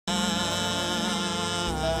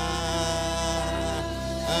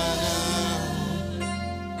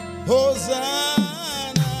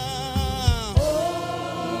Hosanna.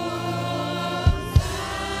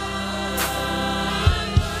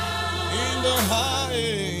 In the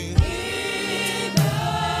highest.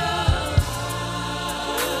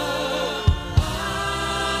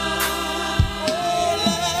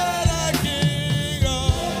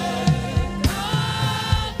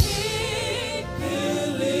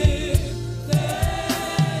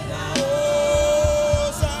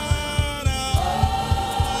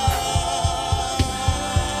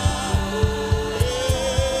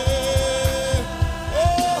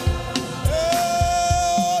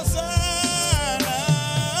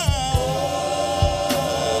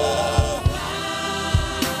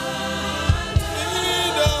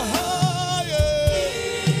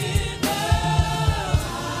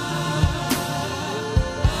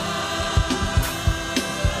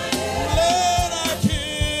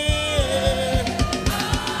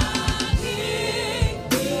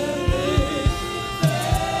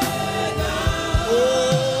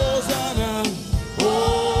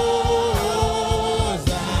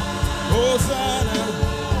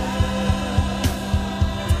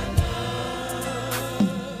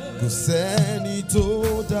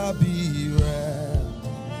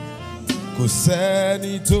 Kò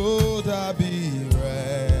sẹ́ni tó dàbí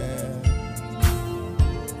rẹ̀,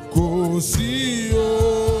 kò sí o,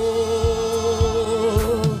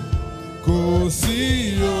 kò sí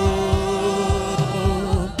o,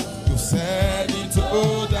 kò sẹ́ni tó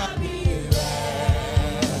dàbí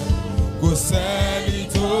rẹ̀, kò sẹ́ni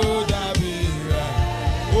tó dàbí rẹ̀,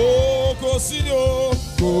 oh kò sí o,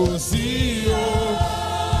 kò sí o,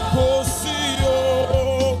 kò sí o,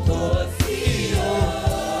 kò sí o.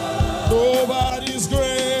 Nobody's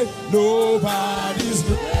great, nobody's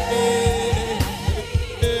great,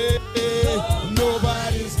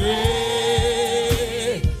 nobody's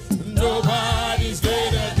great, nobody's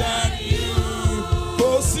greater than you.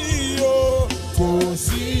 Cosio,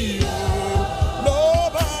 Cosio,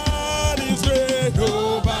 nobody's great,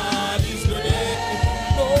 nobody's great,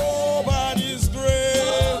 nobody's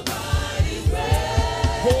great,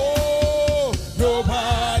 oh,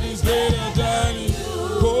 nobody's greater than you.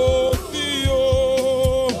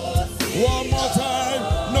 One more time,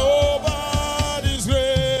 nobody's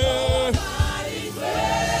great.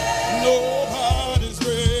 Nobody's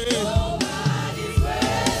great. Nobody's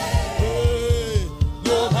great. Hey,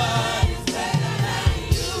 nobody's better than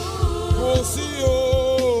you. Cosio.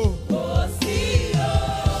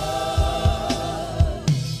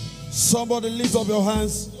 Somebody lift up your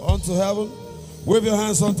hands unto heaven. Wave your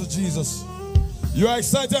hands unto Jesus. You are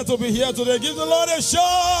excited to be here today. Give the Lord a shout.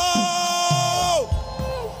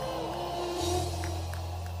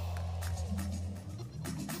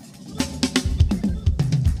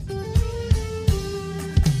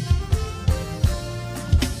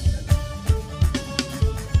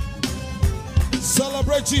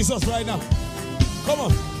 Celebrate Jesus right now. Come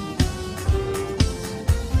on.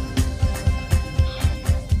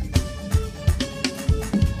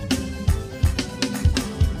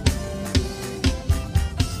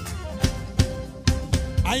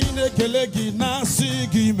 Aine kelegi nasi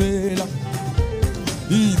Imela,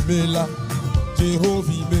 Imela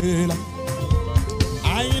Jehovah Mela.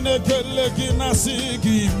 Aine kelegi nasi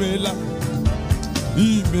Imela,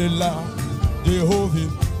 Imela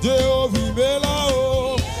Jehovah Mela,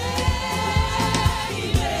 oh.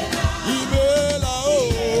 Imela, oh.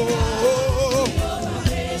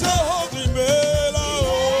 Jehovah Mela,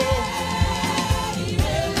 oh.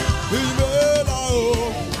 Imela,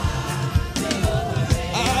 oh.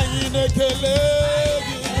 Aine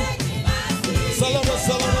kelegi. Celebrate,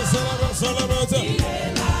 celebrate, celebrate, celebrate.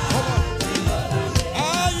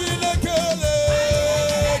 Aine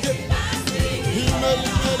kelegi. Imela,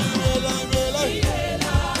 Imela, Imela, Imela.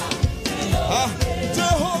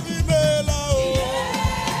 Jehovah Mela, oh.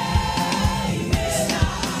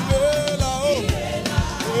 Mela, oh.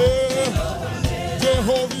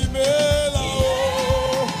 Jehovah Mela,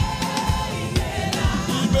 oh.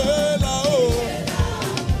 Imela, oh.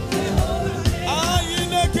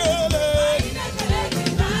 Aine kele.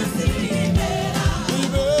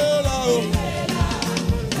 Imela, oh.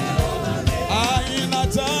 Aine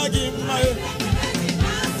tagi mai.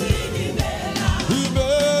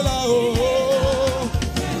 Imela, oh.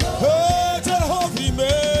 Jehovah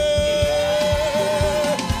Mela,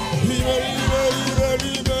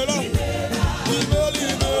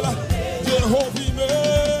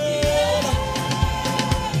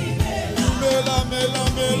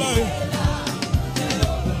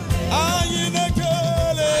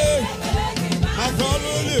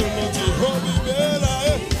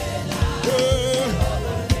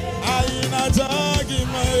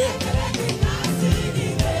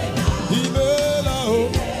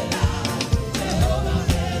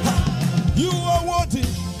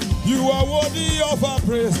 You are worthy of our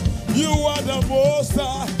praise. You are the most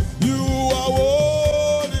high. You are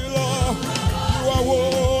worthy, Lord. You are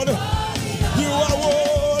worthy. You are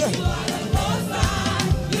worthy.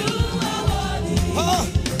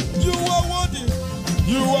 You are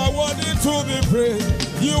worthy. You are worthy to be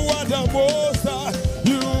praised. You are the most high.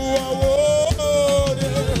 You are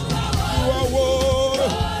worthy. You are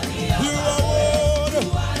worthy. You are worthy.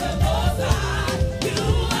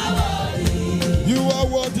 You are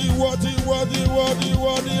worthy, worthy, worthy, worthy,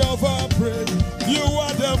 worthy of our praise. You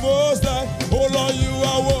are the most high. Oh Lord, you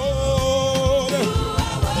are worthy.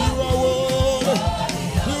 You are worthy.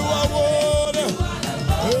 You are worthy.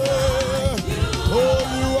 Oh,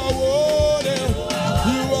 you are worthy.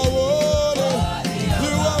 You are worthy.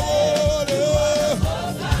 You are worthy.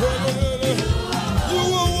 You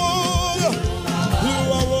are worthy.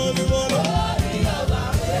 You are worthy, worthy.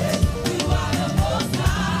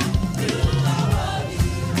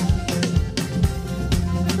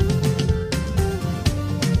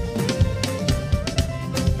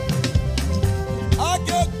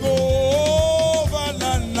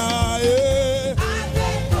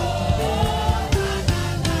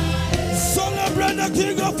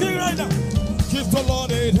 King of Kings right now. Give the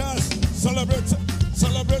Lord a dance. Celebrate.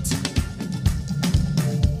 Celebrate.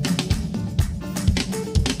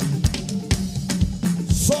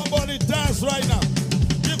 Somebody dance right now.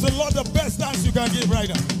 Give the Lord the best dance you can give right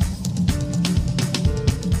now.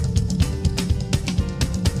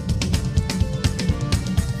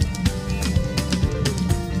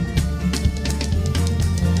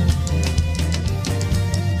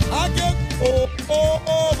 I get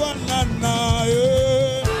over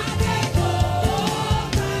Nana.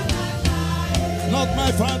 Not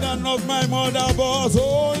my father, not my mother, but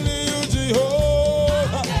only you,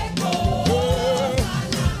 Jehovah.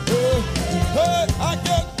 Hey, I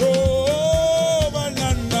can't go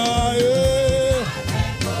banana.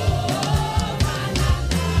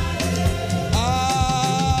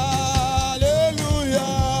 Hallelujah.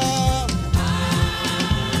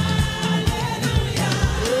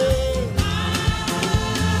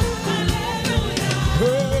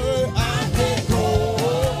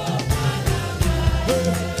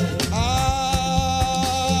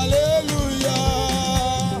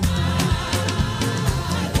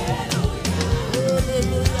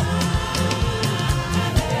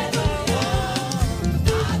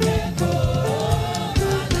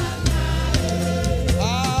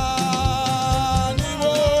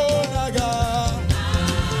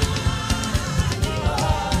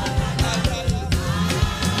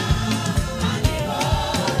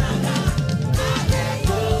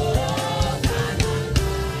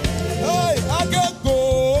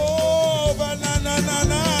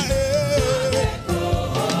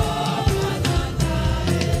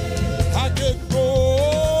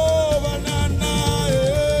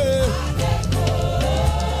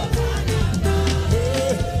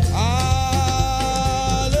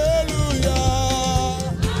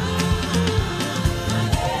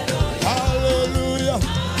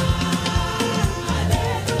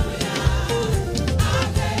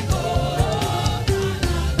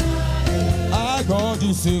 God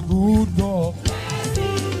is a good God.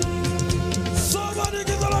 Somebody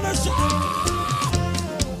give the Lord a shout.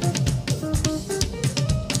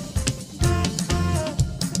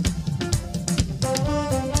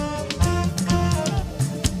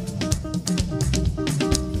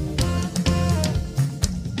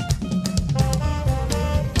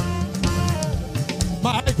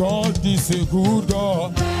 My God is a good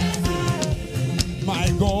God.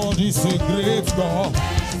 My God is a great God.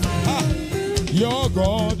 Your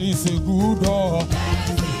God is a good God.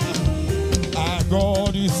 Our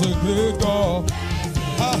God is a great God.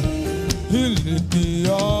 He lift me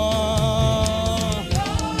up.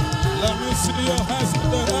 Let me see your hands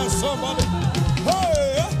in the air, somebody.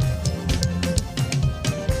 Hey!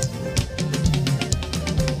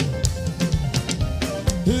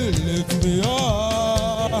 He lift me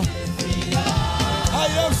up. I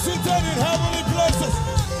am seated in heavenly places.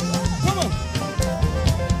 Come on.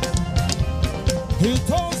 He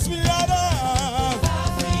turns me around.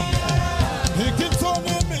 He keeps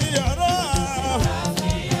turning me around.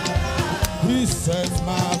 He sets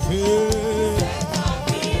my feet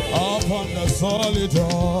upon the solid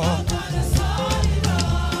rock.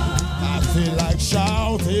 I feel like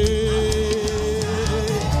shouting.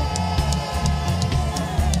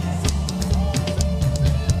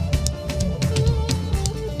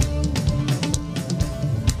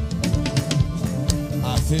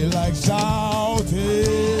 I feel like shouting.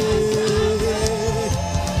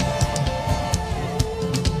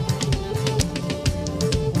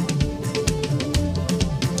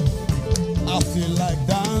 I feel like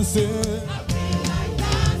dancing.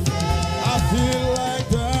 I feel like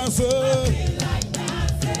dancing.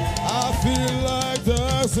 I feel like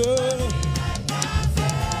dancing.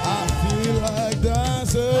 I feel like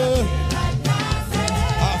dancing.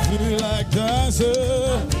 I feel like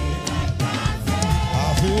dancing.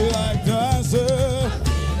 I feel like dancing.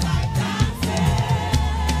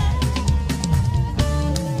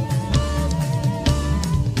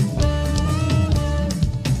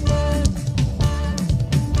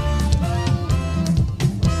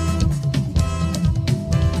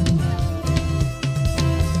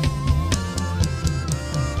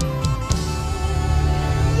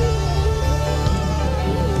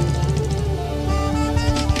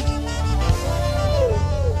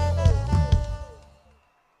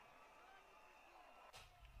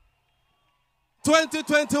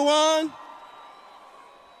 2021,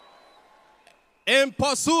 in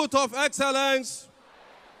pursuit of excellence,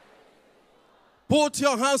 put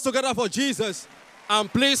your hands together for Jesus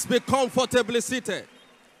and please be comfortably seated.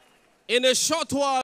 In a short while,